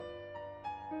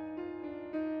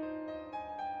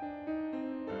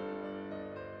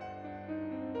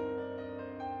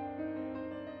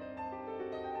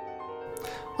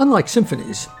Unlike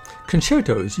symphonies,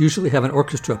 concertos usually have an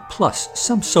orchestra plus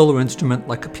some solo instrument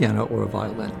like a piano or a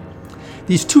violin.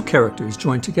 These two characters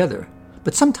join together,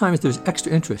 but sometimes there's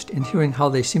extra interest in hearing how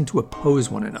they seem to oppose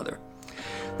one another.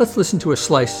 Let's listen to a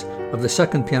slice of the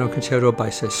second piano concerto by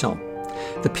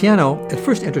Saint-Saëns. The piano at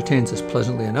first entertains us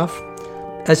pleasantly enough.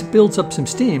 As it builds up some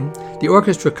steam, the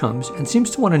orchestra comes and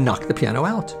seems to want to knock the piano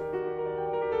out.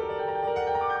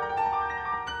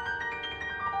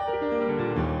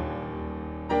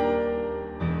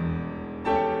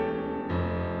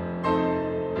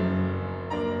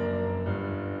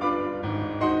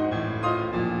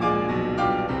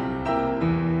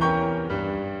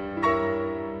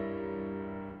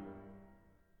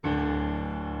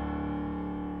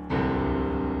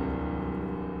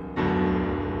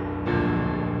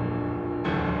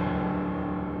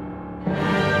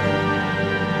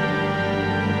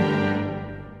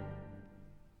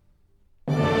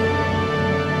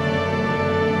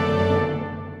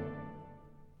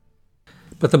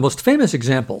 But the most famous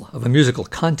example of a musical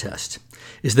contest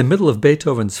is the middle of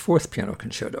Beethoven's fourth piano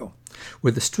concerto,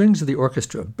 where the strings of the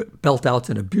orchestra belt out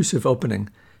an abusive opening,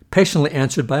 patiently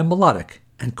answered by a melodic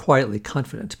and quietly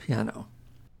confident piano.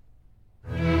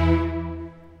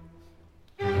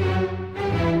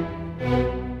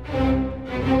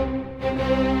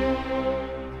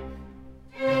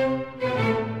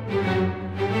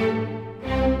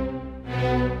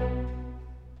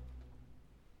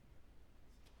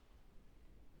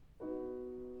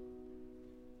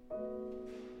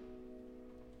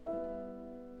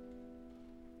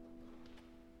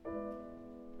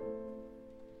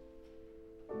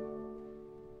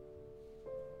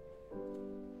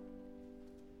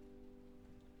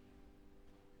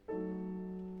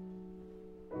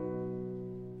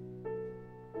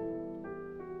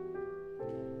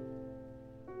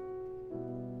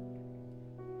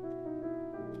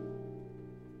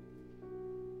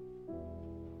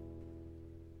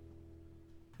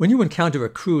 When you encounter a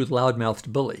crude,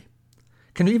 loud-mouthed bully,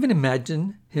 can you even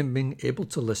imagine him being able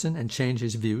to listen and change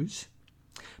his views?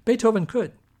 Beethoven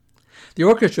could. The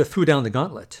orchestra threw down the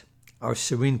gauntlet. Our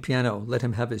serene piano let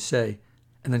him have his say,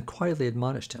 and then quietly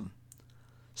admonished him.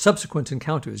 Subsequent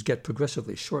encounters get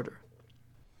progressively shorter.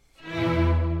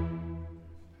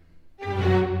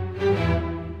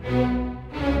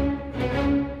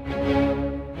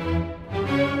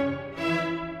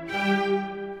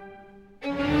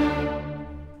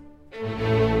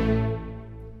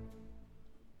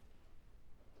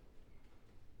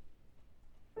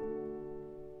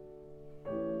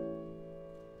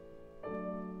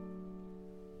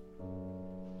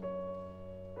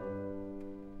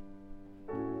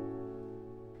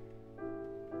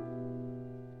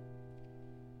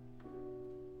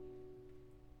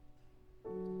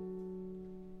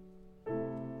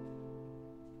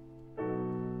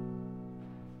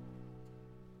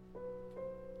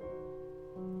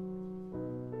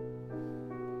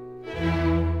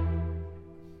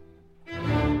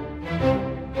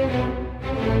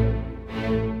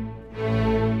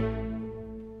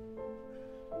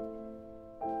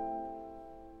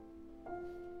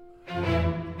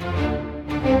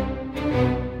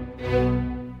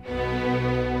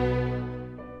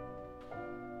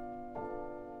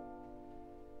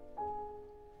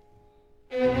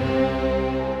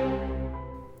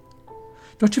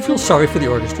 Don't you feel sorry for the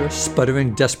orchestra,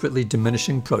 sputtering, desperately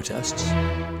diminishing protests?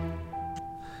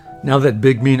 Now that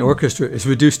big, mean orchestra is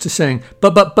reduced to saying,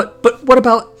 but what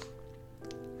about...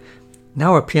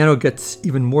 Now our piano gets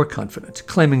even more confident,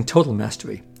 claiming total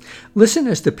mastery. Listen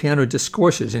as the piano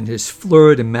discourses in his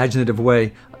florid, imaginative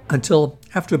way until,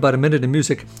 after about a minute of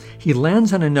music, he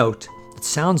lands on a note that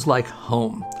sounds like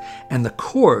home, and the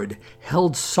chord,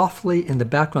 held softly in the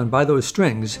background by those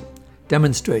strings,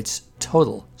 demonstrates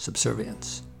total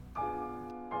subservience.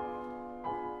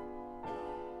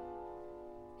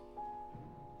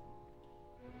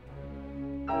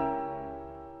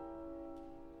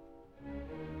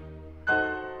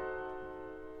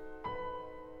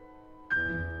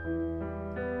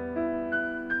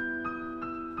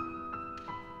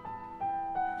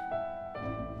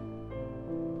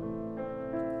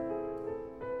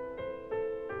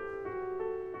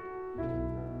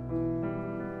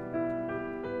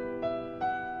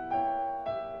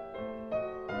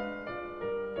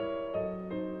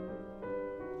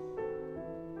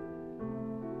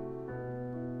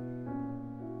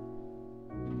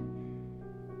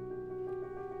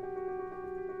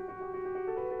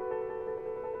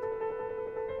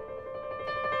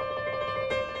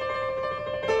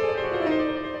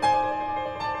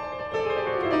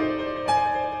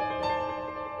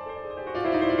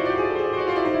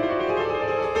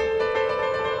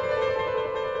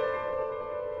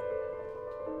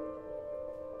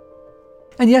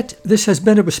 And yet, this has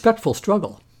been a respectful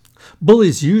struggle.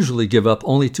 Bullies usually give up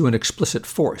only to an explicit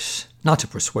force, not to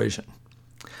persuasion.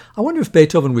 I wonder if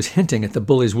Beethoven was hinting at the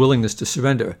bully's willingness to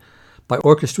surrender by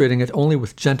orchestrating it only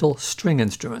with gentle string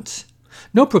instruments,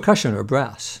 no percussion or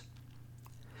brass.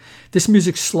 This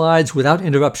music slides without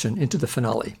interruption into the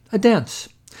finale, a dance,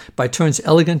 by turns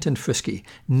elegant and frisky,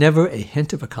 never a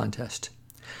hint of a contest.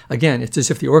 Again, it's as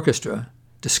if the orchestra,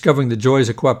 discovering the joys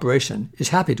of cooperation, is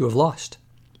happy to have lost.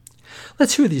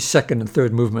 Let's hear these second and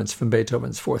third movements from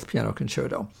Beethoven's Fourth Piano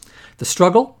Concerto, the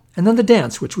struggle and then the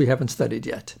dance, which we haven't studied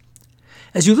yet.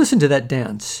 As you listen to that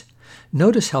dance,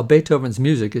 notice how Beethoven's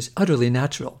music is utterly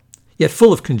natural, yet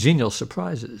full of congenial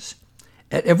surprises.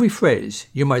 At every phrase,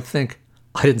 you might think,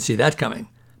 I didn't see that coming,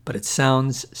 but it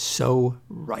sounds so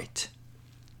right.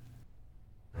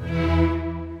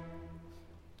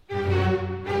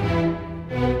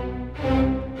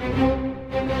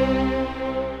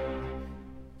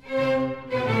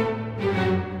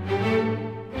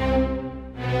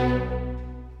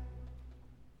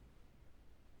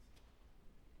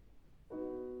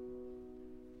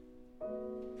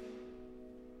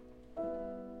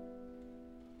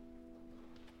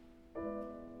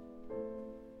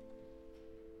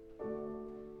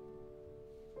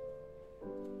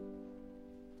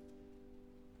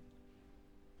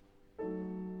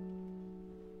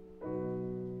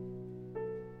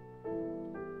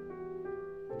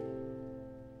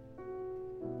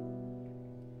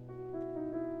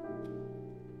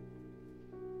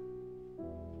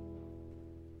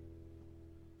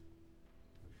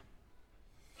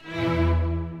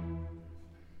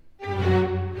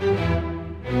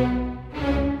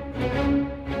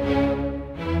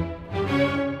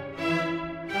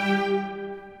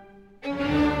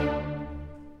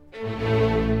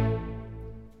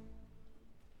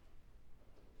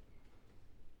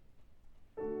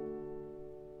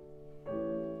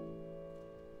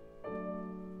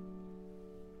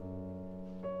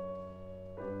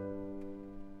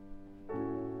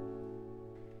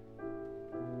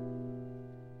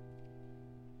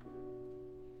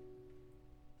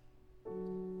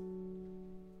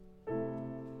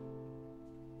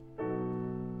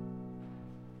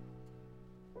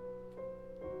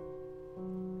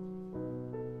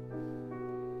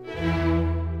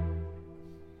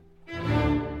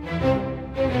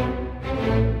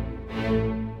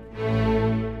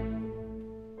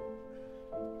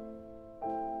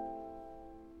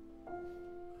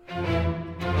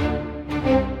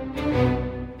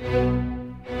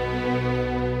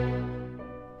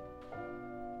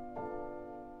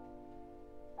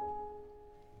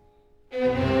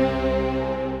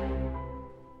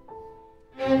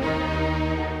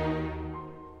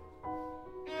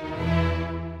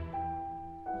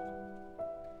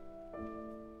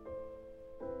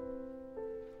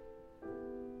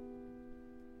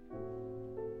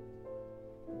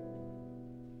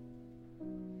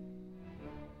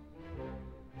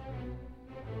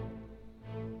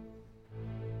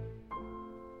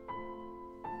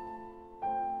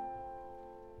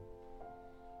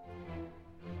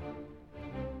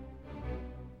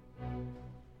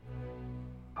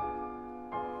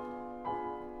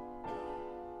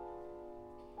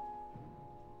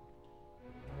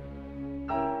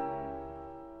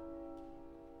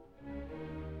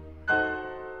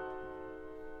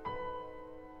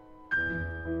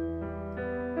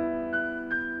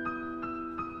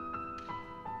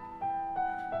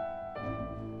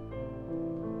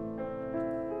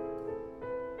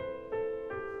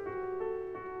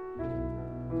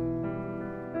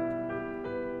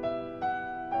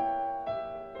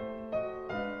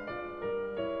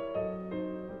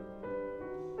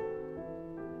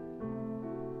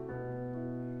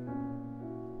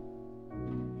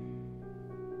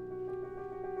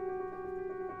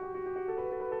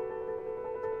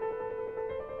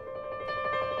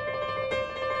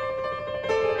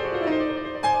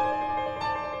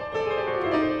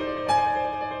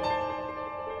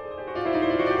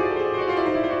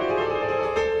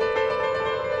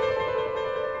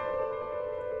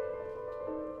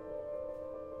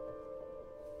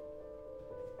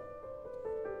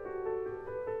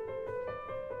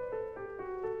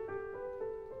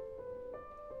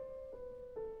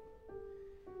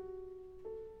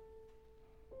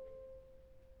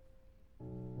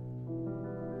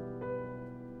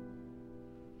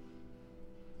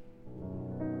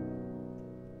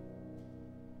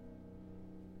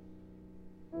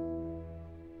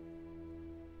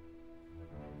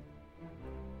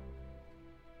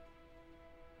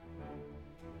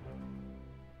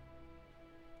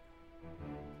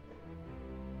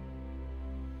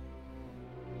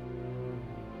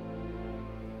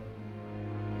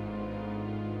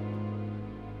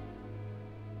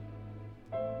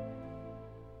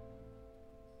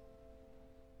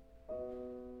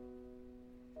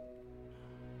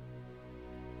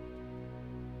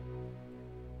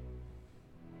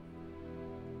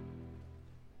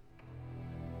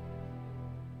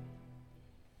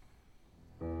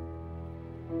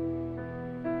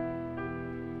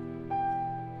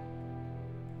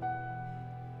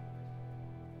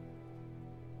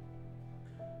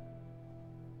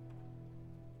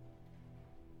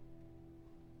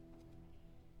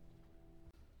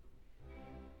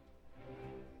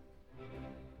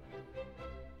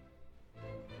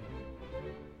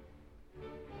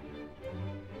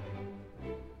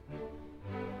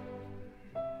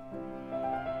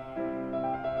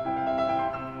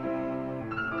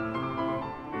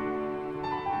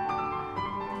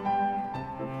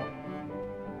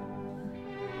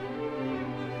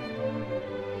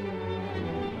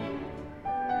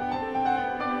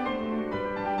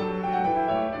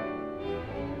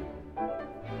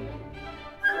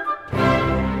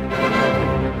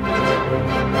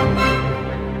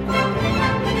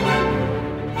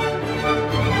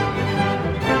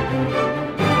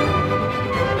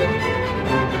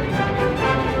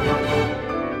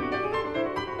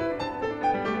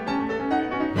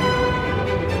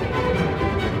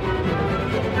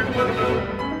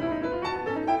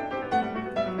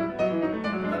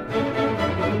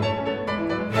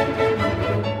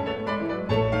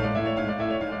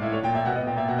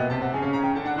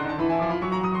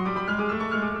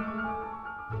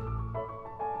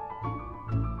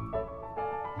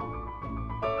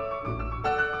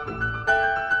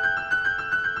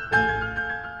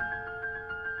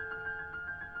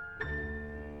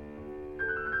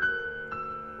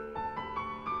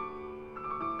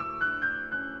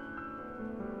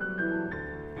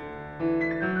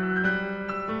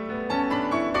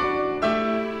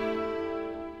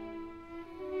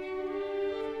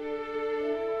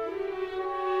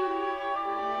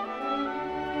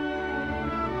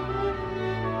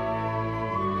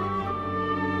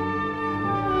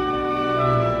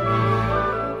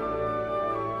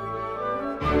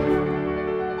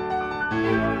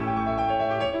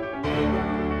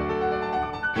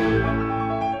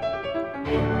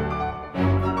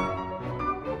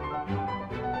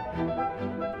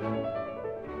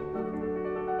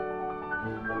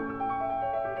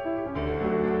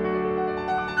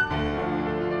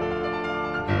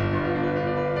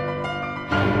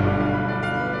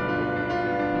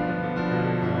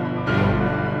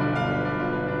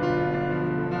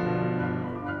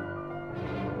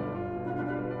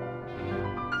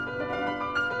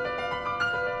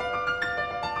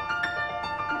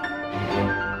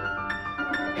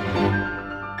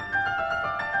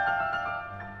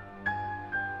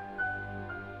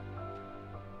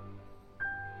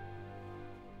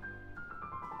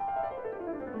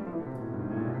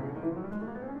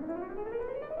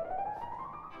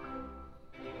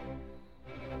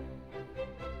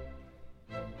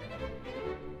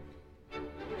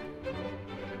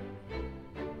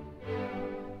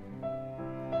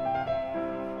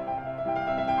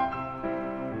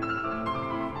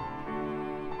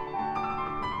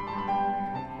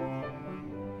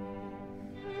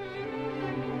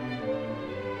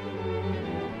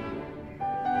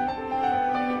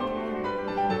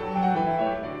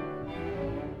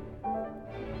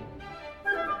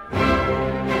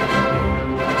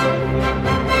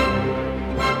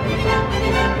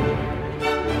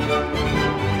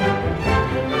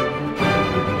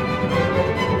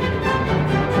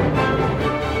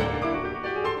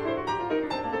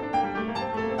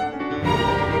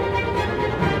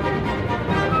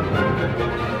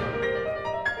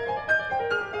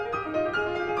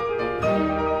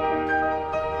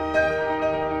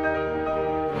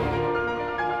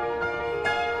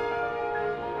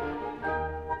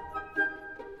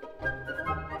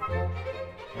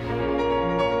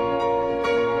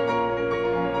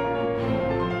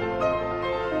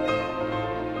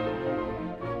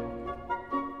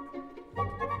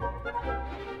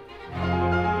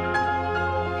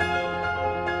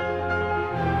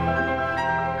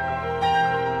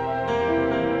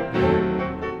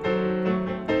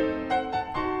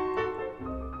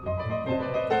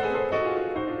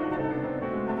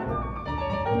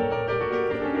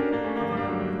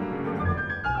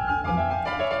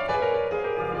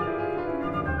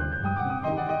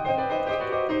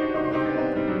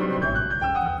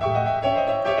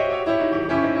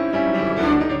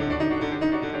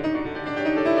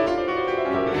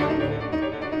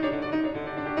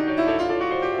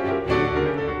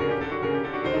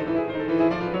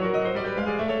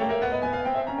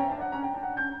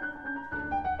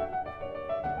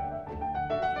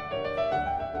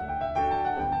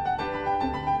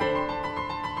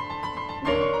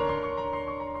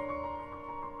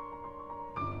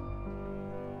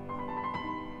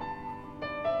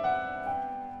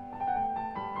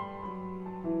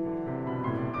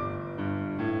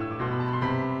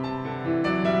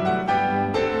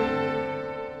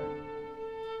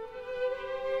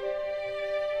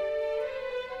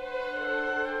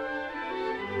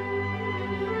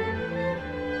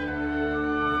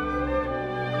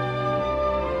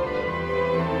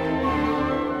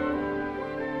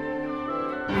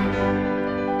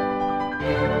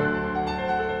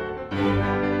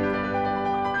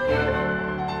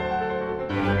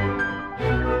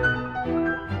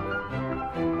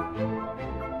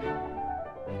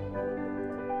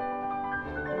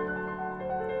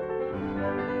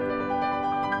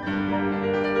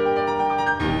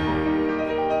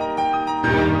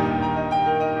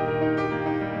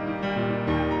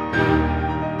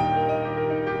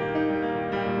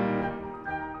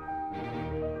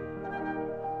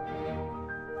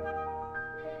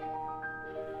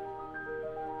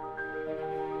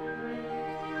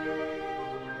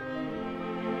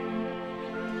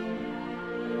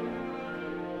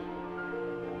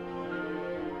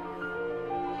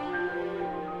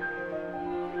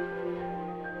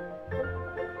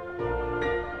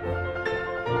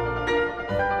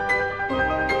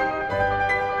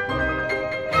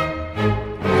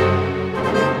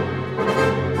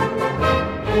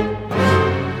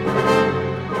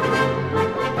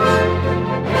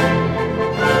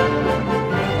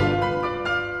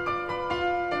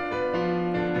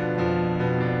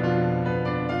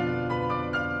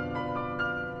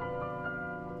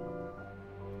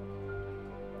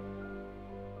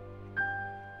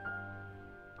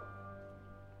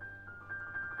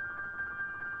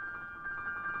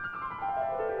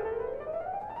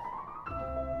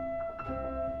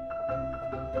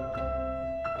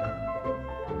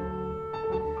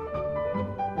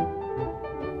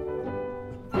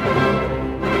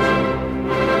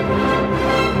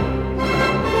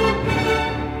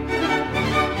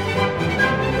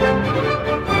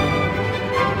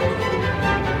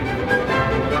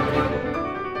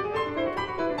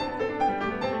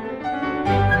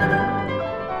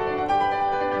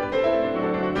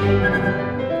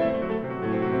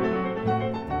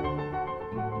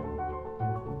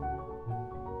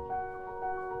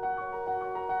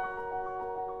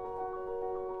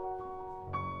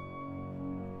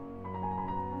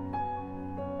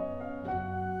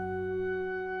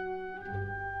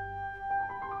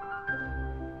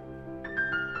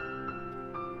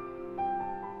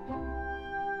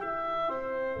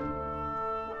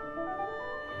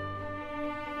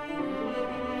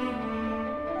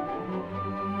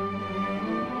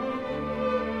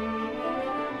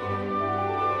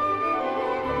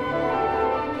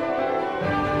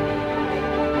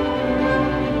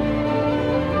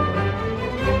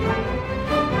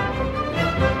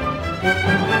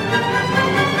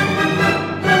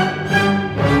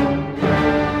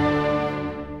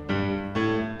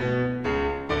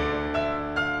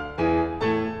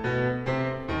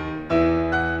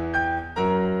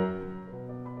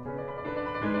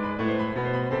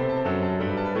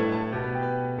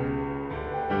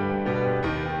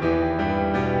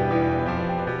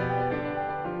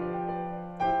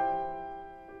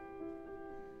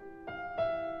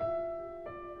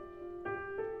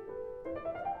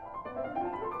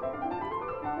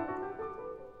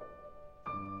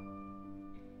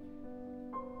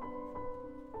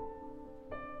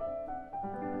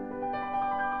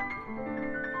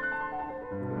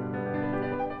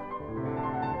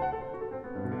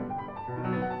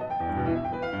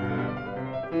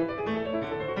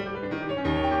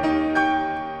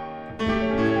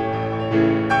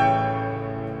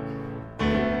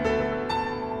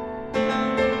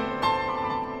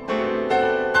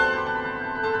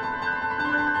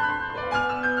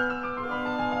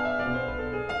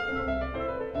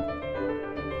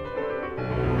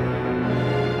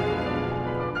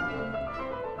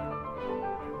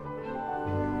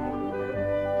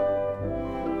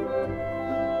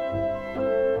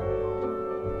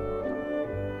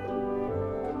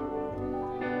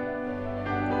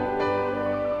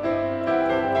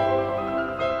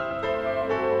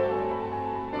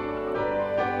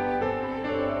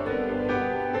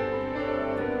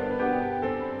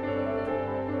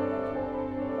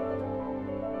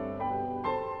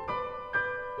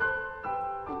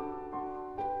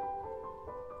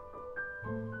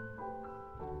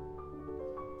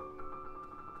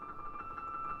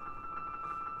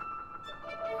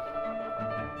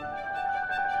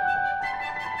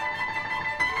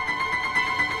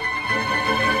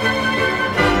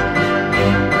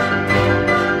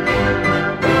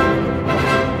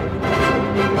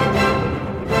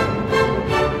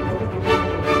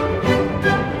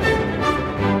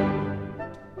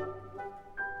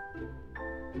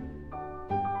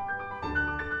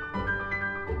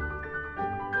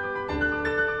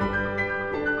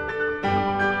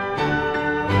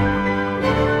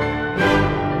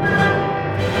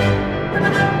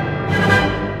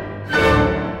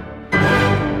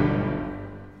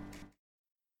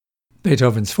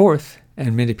 Beethoven's fourth,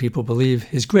 and many people believe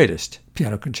his greatest,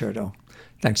 piano concerto.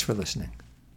 Thanks for listening.